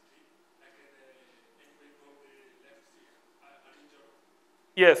right CST, I can anyway go the left uninjured.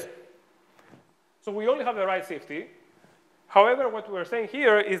 Yes. So we only have the right CFT. However, what we're saying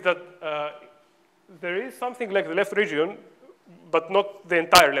here is that there is something like the left region, but not the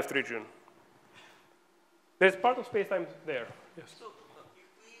entire left region. There's part of space-time there. Yes. So, if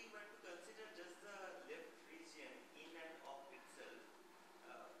we were to consider just the left region in and of itself,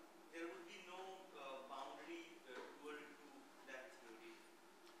 there would be no boundary dual to that theory.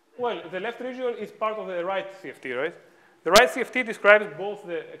 Well, the left region is part of the right CFT, right? The right CFT describes both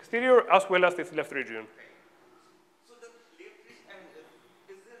the exterior as well as its left region. So the left region,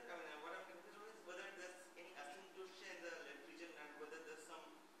 is there, what I'm considering is whether there's any asymptosia in the left region and whether there's some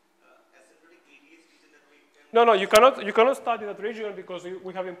asymptotic ADS region that we can... No, you cannot study that region because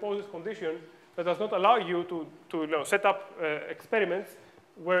we have imposed this condition that does not allow you to set up experiments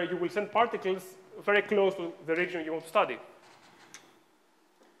where you will send particles very close to the region you want to study.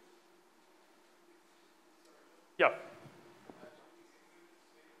 Yeah.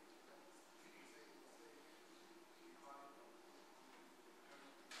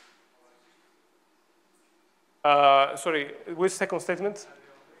 Sorry, which second statement?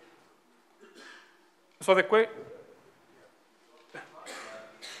 So the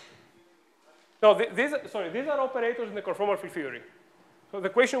these are operators in the conformal field theory. So the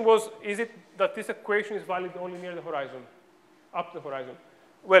question was, is it that this equation is valid only near the horizon, up to the horizon?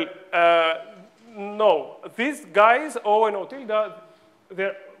 Well, no. These guys, O and O tilde,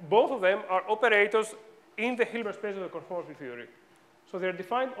 both of them are operators in the Hilbert space of the conformal field theory. So they're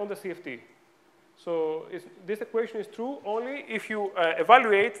defined on the CFT. So this equation is true only if you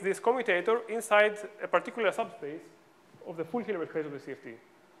evaluate this commutator inside a particular subspace of the full Hilbert space of the CFT.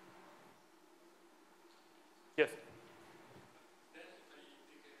 Yes? Then if I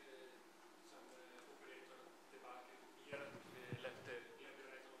take some operator, the bucket near the left, near the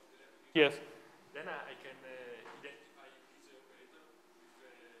right of the left, Yes. then I can identify this operator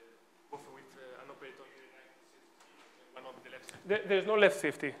with, both with an operator in the right CFT, one on the left side. There's no left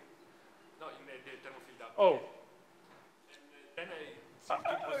CFT. No, in the thermophile double. Oh. And then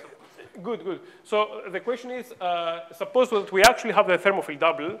Good. So the question is, suppose that we actually have the thermophile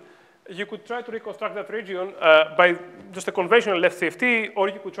double, you could try to reconstruct that region by just a conventional left CFT, or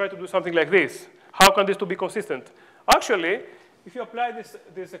you could try to do something like this. How can these two be consistent? Actually, if you apply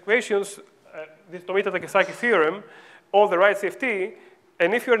these equations, this Tomita-Takesaki theorem, on the right CFT,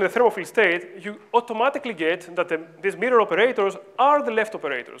 and if you're in the thermophile state, you automatically get that these mirror operators are the left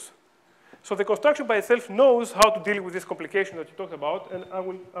operators. So the construction by itself knows how to deal with this complication that you talked about, and I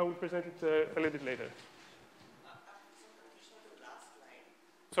will present it a little bit later.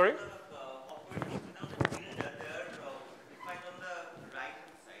 Sorry? Operators without a tilde, they're defined on the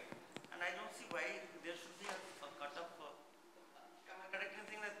right-hand side. And I don't see why there should be a cutoff. Am I correct in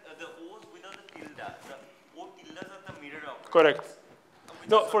saying that the O's without the tilde, the O tildes are the mirror operators? Correct.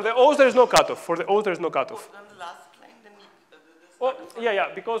 No, for the O's there is no cutoff. For the O's there is no cutoff. On the last line, then there's Oh,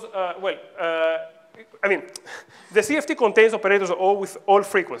 yeah, because, I mean, the CFT contains operators O with all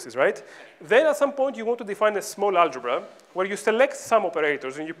frequencies, right? Then at some point you want to define a small algebra where you select some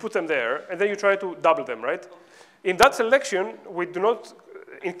operators and you put them there, and then you try to double them, right? In that selection, we do not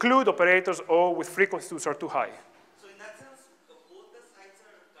include operators O with frequencies which are too high. So in that sense, both the sides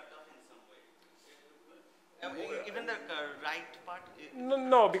are cut off in some way. Even the right part?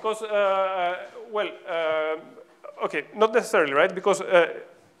 No, because, okay, not necessarily, right? Because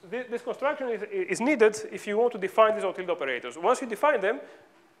this construction is needed if you want to define these O tilde operators. Once you define them,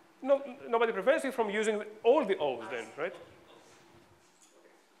 nobody prevents you from using all the O's then, right? It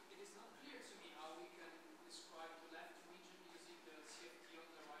is not clear to me how we can describe the left region using the CFT on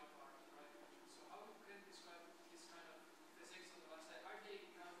the right part, right? So how we can describe this kind of physics on the left side? Are they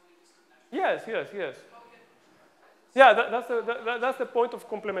normally disconnected? Yes. Yeah, that's the point of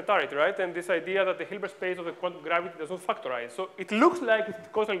complementarity, right? And this idea that the Hilbert space of the quantum gravity does not factorize. So it looks like it's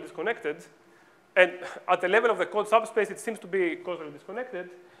causally disconnected, and at the level of the code subspace, it seems to be causally disconnected.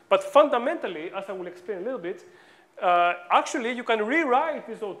 But fundamentally, as I will explain a little bit, actually you can rewrite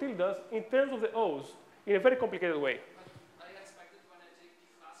these O tildes in terms of the O's in a very complicated way. But I expected when I take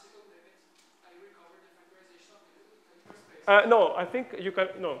the classical limit, I recover the factorization of the Hilbert space. No, I think you can,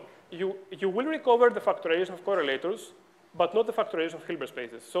 no. You will recover the factorization of correlators, but not the factorization of Hilbert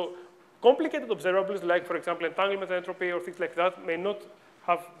spaces. So complicated observables, like, for example, entanglement entropy or things like that, may not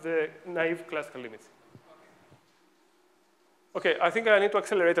have the naive classical limits. Okay, I think I need to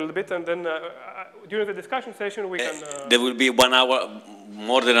accelerate a little bit, and then during the discussion session, we can... There will be 1 hour,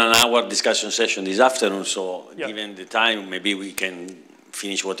 more than an hour discussion session this afternoon, so yeah. Given the time, maybe we can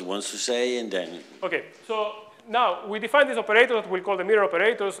finish what he wants to say, and then... Okay, so now we define these operators that we'll call the mirror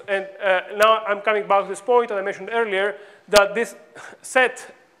operators, and now I'm coming back to this point that I mentioned earlier, that this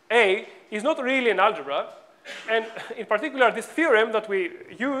set A is not really an algebra, and in particular, this theorem that we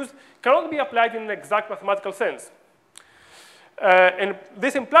used cannot be applied in an exact mathematical sense. And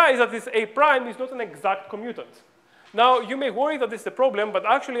this implies that this A prime is not an exact commutant. Now, you may worry that this is a problem, but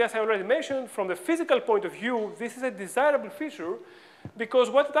actually, as I already mentioned, from the physical point of view, this is a desirable feature, because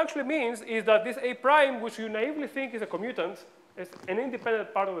what it actually means is that this A prime, which you naively think is a commutant, is an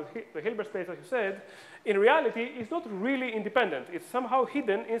independent part of the Hilbert space, as you said, in reality, is not really independent. It's somehow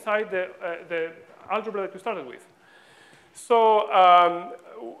hidden inside the algebra that you started with. So,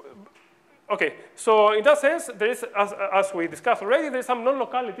 okay, so in that sense, there is, as we discussed already, there is some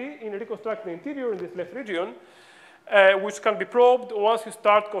non-locality in reconstructing the interior in this left region, which can be probed once you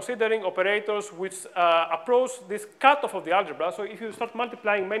start considering operators which approach this cutoff of the algebra. So if you start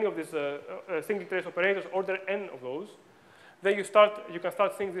multiplying many of these single trace operators, order n of those, then you can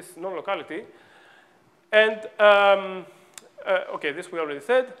start seeing this non-locality. And okay, this we already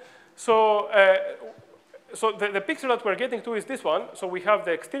said. So so the picture that we're getting to is this one. So we have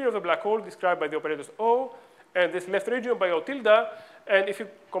the exterior of the black hole described by the operators O, and this left region by O tilde. And if you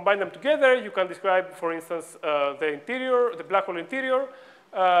combine them together, you can describe, for instance, the interior, the black hole interior,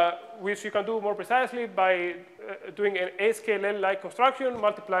 which you can do more precisely by doing an ASKLL-like construction,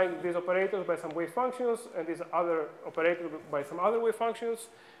 multiplying these operators by some wave functions, and these other operators by some other wave functions.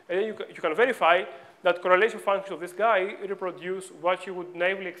 And then you can verify that correlation functions of this guy reproduce what you would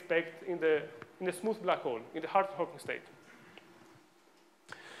naively expect in the smooth black hole, in the Hartree-Hawking state.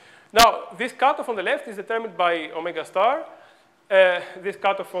 Now, this cutoff on the left is determined by omega star. This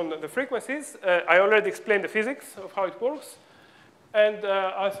cutoff on the frequencies, I already explained the physics of how it works. And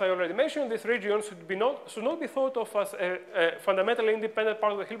as I already mentioned, this region should not be thought of as a fundamentally independent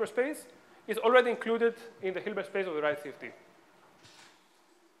part of the Hilbert space. It's already included in the Hilbert space of the right CFT.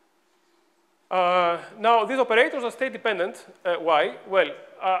 Now, these operators are state dependent. Why? Well,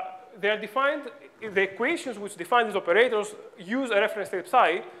 they are defined, the equations which define these operators use a reference state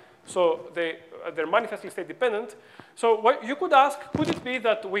psi, so they're manifestly state dependent. So what you could ask, could it be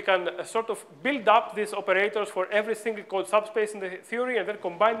that we can sort of build up these operators for every single code subspace in the theory and then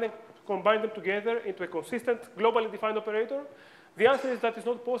combine them together into a consistent, globally defined operator? The answer is that it's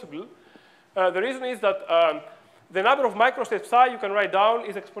not possible. The reason is that the number of microstates psi you can write down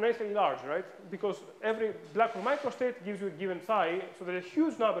is exponentially large, right? Because every black hole microstate gives you a given psi, so there's a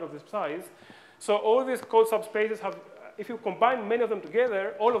huge number of these psis. So all these code subspaces have, if you combine many of them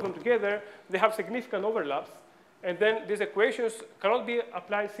together, all of them together, they have significant overlaps. And then these equations cannot be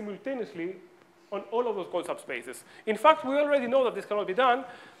applied simultaneously on all of those code subspaces. In fact, we already know that this cannot be done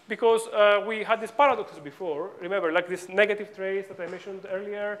because we had these paradoxes before. Remember, like this negative trace that I mentioned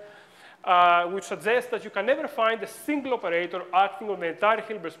earlier, which suggests that you can never find a single operator acting on the entire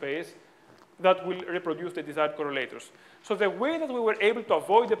Hilbert space that will reproduce the desired correlators. So the way that we were able to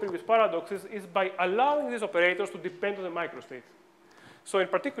avoid the previous paradoxes is by allowing these operators to depend on the microstate. So in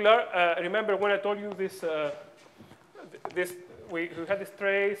particular, remember when I told you this, we had this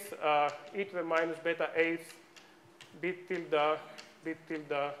trace, e to the minus beta 8, bit tilde,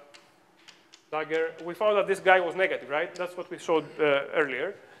 dagger. We found that this guy was negative, right? That's what we showed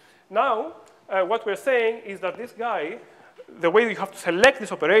earlier. Now, what we're saying is that this guy, the way you have to select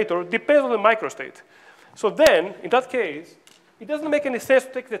this operator depends on the microstate. So then, in that case, it doesn't make any sense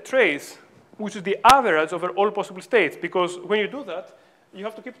to take the trace, which is the average over all possible states, because when you do that, you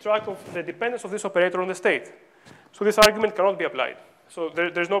have to keep track of the dependence of this operator on the state. So this argument cannot be applied. So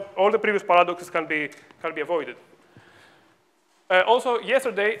there's no, all the previous paradoxes can be avoided. Also,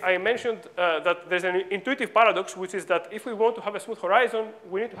 yesterday, I mentioned that there's an intuitive paradox, which is that if we want to have a smooth horizon,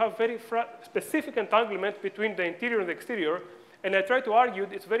 we need to have very specific entanglement between the interior and the exterior. And I try to argue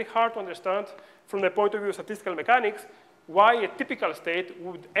it's very hard to understand from the point of view of statistical mechanics why a typical state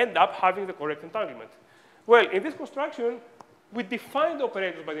would end up having the correct entanglement. Well, in this construction, we define the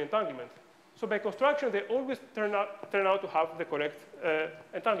operators by the entanglement. So by construction, they always turn out to have the correct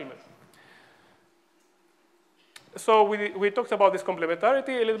entanglement. So we talked about this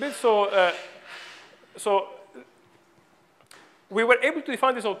complementarity a little bit. So we were able to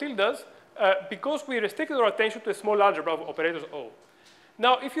define these O tildes because we restricted our attention to a small algebra of operators O.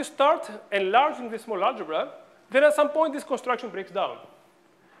 Now, if you start enlarging this small algebra, then at some point this construction breaks down.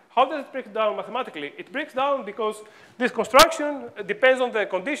 How does it break down mathematically? It breaks down because this construction depends on the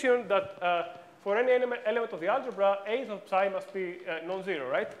condition that for any element of the algebra, A of psi must be non-zero,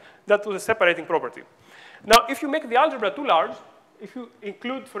 right? That was a separating property. Now, if you make the algebra too large, if you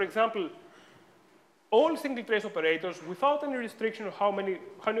include, for example, all single trace operators without any restriction of how many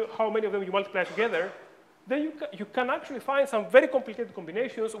of them you multiply together, then you can actually find some very complicated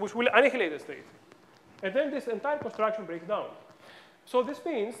combinations which will annihilate the state. And then this entire construction breaks down. So this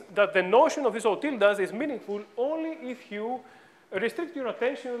means that the notion of these O tildes is meaningful only if you restrict your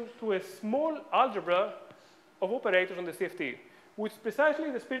attention to a small algebra of operators on the CFT, which is precisely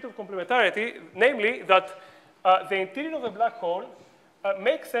the spirit of complementarity, namely that the interior of the black hole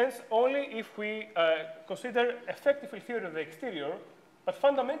makes sense only if we consider effective field theory of the exterior, but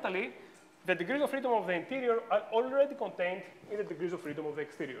fundamentally, the degrees of freedom of the interior are already contained in the degrees of freedom of the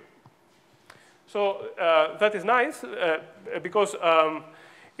exterior. So that is nice because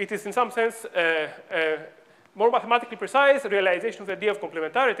it is in some sense more mathematically precise realization of the idea of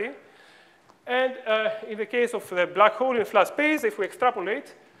complementarity. And in the case of the black hole in flat space, if we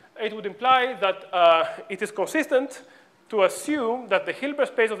extrapolate, it would imply that it is consistent to assume that the Hilbert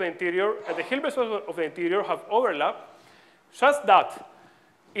space of the interior and the Hilbert space of the interior have overlap such that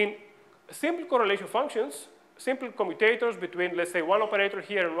in simple correlation functions, simple commutators between, let's say, one operator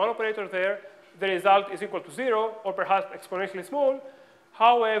here and one operator there, the result is equal to 0 or perhaps exponentially small.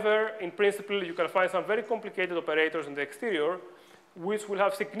 However, in principle, you can find some very complicated operators in the exterior which will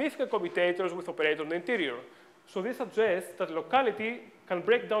have significant commutators with operators in the interior. So this suggests that locality can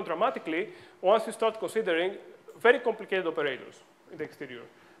break down dramatically once you start considering very complicated operators in the exterior.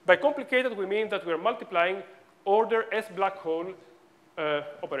 By complicated, we mean that we are multiplying order S black hole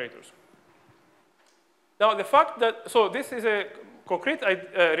operators. Now, the fact that, so this is a concrete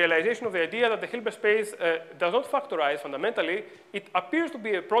realization of the idea that the Hilbert space does not factorize fundamentally. It appears to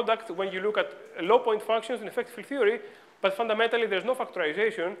be a product when you look at low point functions in effective field theory, but fundamentally there's no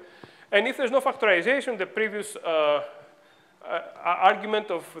factorization. And if there's no factorization, the previous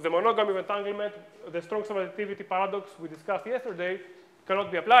argument of the monogamy of entanglement, the strong subadditivity paradox we discussed yesterday,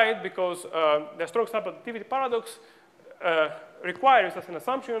 cannot be applied because the strong subadditivity paradox requires as an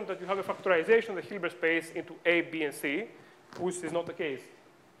assumption that you have a factorization of the Hilbert space into A, B, and C, which is not the case.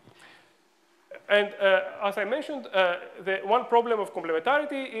 And as I mentioned, the one problem of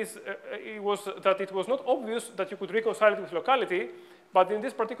complementarity is was that it was not obvious that you could reconcile it with locality. But in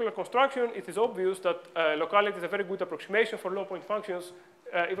this particular construction, it is obvious that locality is a very good approximation for low point functions,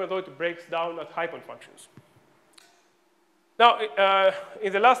 even though it breaks down at high point functions. Now,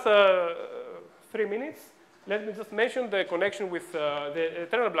 in the last 3 minutes, let me just mention the connection with the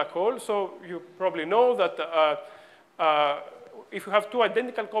eternal black hole. So you probably know that if you have two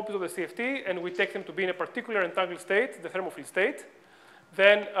identical copies of the CFT and we take them to be in a particular entangled state, the thermofield state,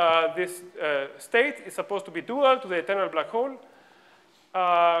 then this state is supposed to be dual to the eternal black hole.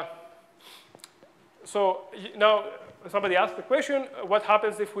 So now somebody asked the question, what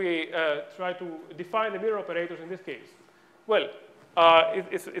happens if we try to define the mirror operators in this case? Well,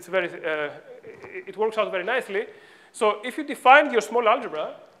 it works out very nicely. So if you define your small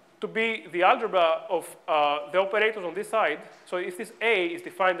algebra to be the algebra of the operators on this side, so if this A is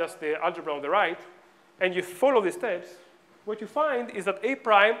defined as the algebra on the right, and you follow the steps, what you find is that A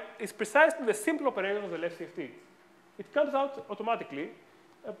prime is precisely the simple operator of the left CFT. It comes out automatically,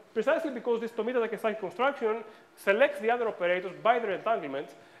 precisely because this Tomita-Takesaki construction selects the other operators by their entanglement.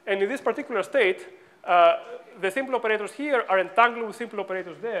 And in this particular state, the simple operators here are entangled with simple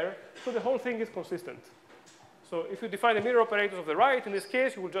operators there, so the whole thing is consistent. So if you define the mirror operators of the right, in this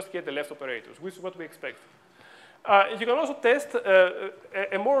case, you will just get the left operators, which is what we expect. You can also test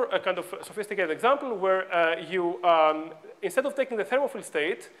a more kind of sophisticated example where you, instead of taking the thermofield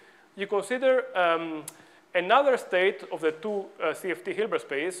state, you consider another state of the two CFT Hilbert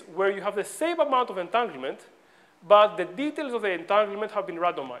space where you have the same amount of entanglement, but the details of the entanglement have been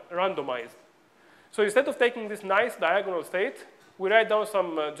randomized. So instead of taking this nice diagonal state, we write down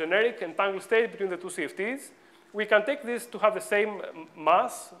some generic entangled state between the two CFTs. We can take this to have the same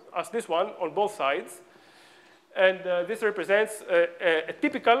mass as this one on both sides. And this represents a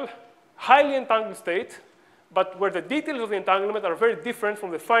typical highly entangled state, but where the details of the entanglement are very different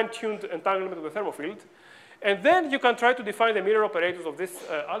from the fine-tuned entanglement of the thermofield. And then you can try to define the mirror operators of this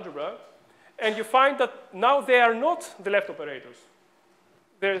algebra. And you find that now they are not the left operators.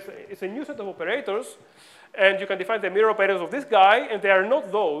 It's a new set of operators. And you can define the mirror operators of this guy, and they are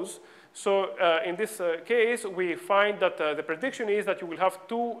not those. So in this case, we find that the prediction is that you will have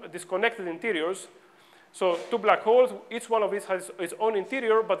two disconnected interiors. So two black holes, each one of these has its own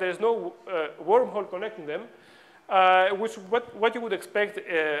interior, but there is no wormhole connecting them. what you would expect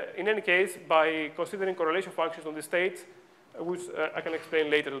in any case by considering correlation functions on the state, which I can explain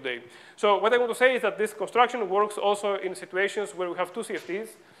later today. So what I want to say is that this construction works also in situations where we have two CFTs,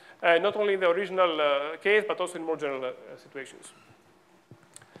 not only in the original case, but also in more general situations.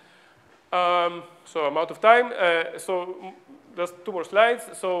 So I'm out of time. So just two more slides.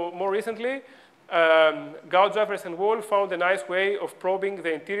 So more recently, Gauss, Jeffers, and Wall found a nice way of probing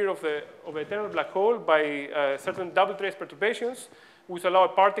the interior of the eternal black hole by certain double trace perturbations, which allow a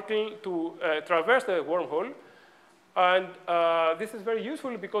particle to traverse the wormhole. And this is very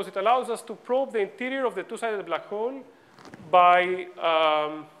useful because it allows us to probe the interior of the two-sided black hole by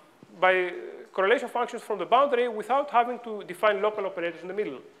correlation functions from the boundary without having to define local operators in the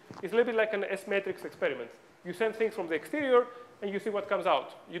middle. It's a little bit like an S-matrix experiment. You send things from the exterior, and you see what comes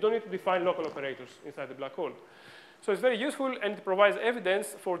out. You don't need to define local operators inside the black hole. So it's very useful, and it provides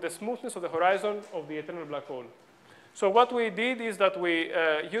evidence for the smoothness of the horizon of the eternal black hole. So what we did is that we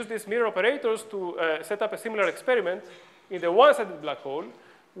used these mirror operators to set up a similar experiment in the one-sided black hole,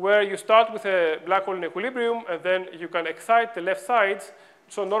 where you start with a black hole in equilibrium, and then you can excite the left sides.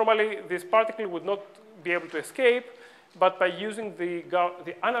 So normally, this particle would not be able to escape, but by using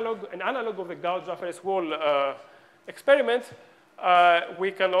an analog of the Gauss-Jeffers Wall experiment,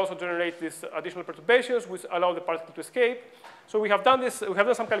 we can also generate these additional perturbations, which allow the particle to escape. So we have done this. We have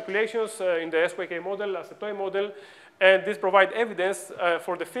done some calculations in the SYK model as a toy model, and this provides evidence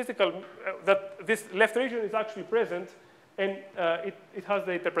for the physical that this left region is actually present, and it has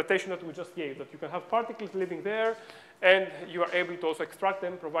the interpretation that we just gave, that you can have particles living there, and you are able to also extract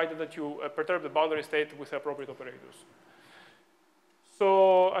them, provided that you perturb the boundary state with appropriate operators.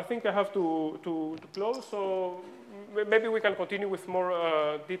 So I think I have to close. So maybe we can continue with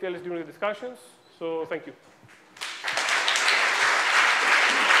more details during the discussions. So thank you.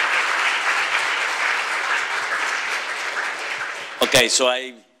 Okay, so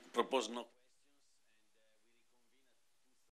I propose no.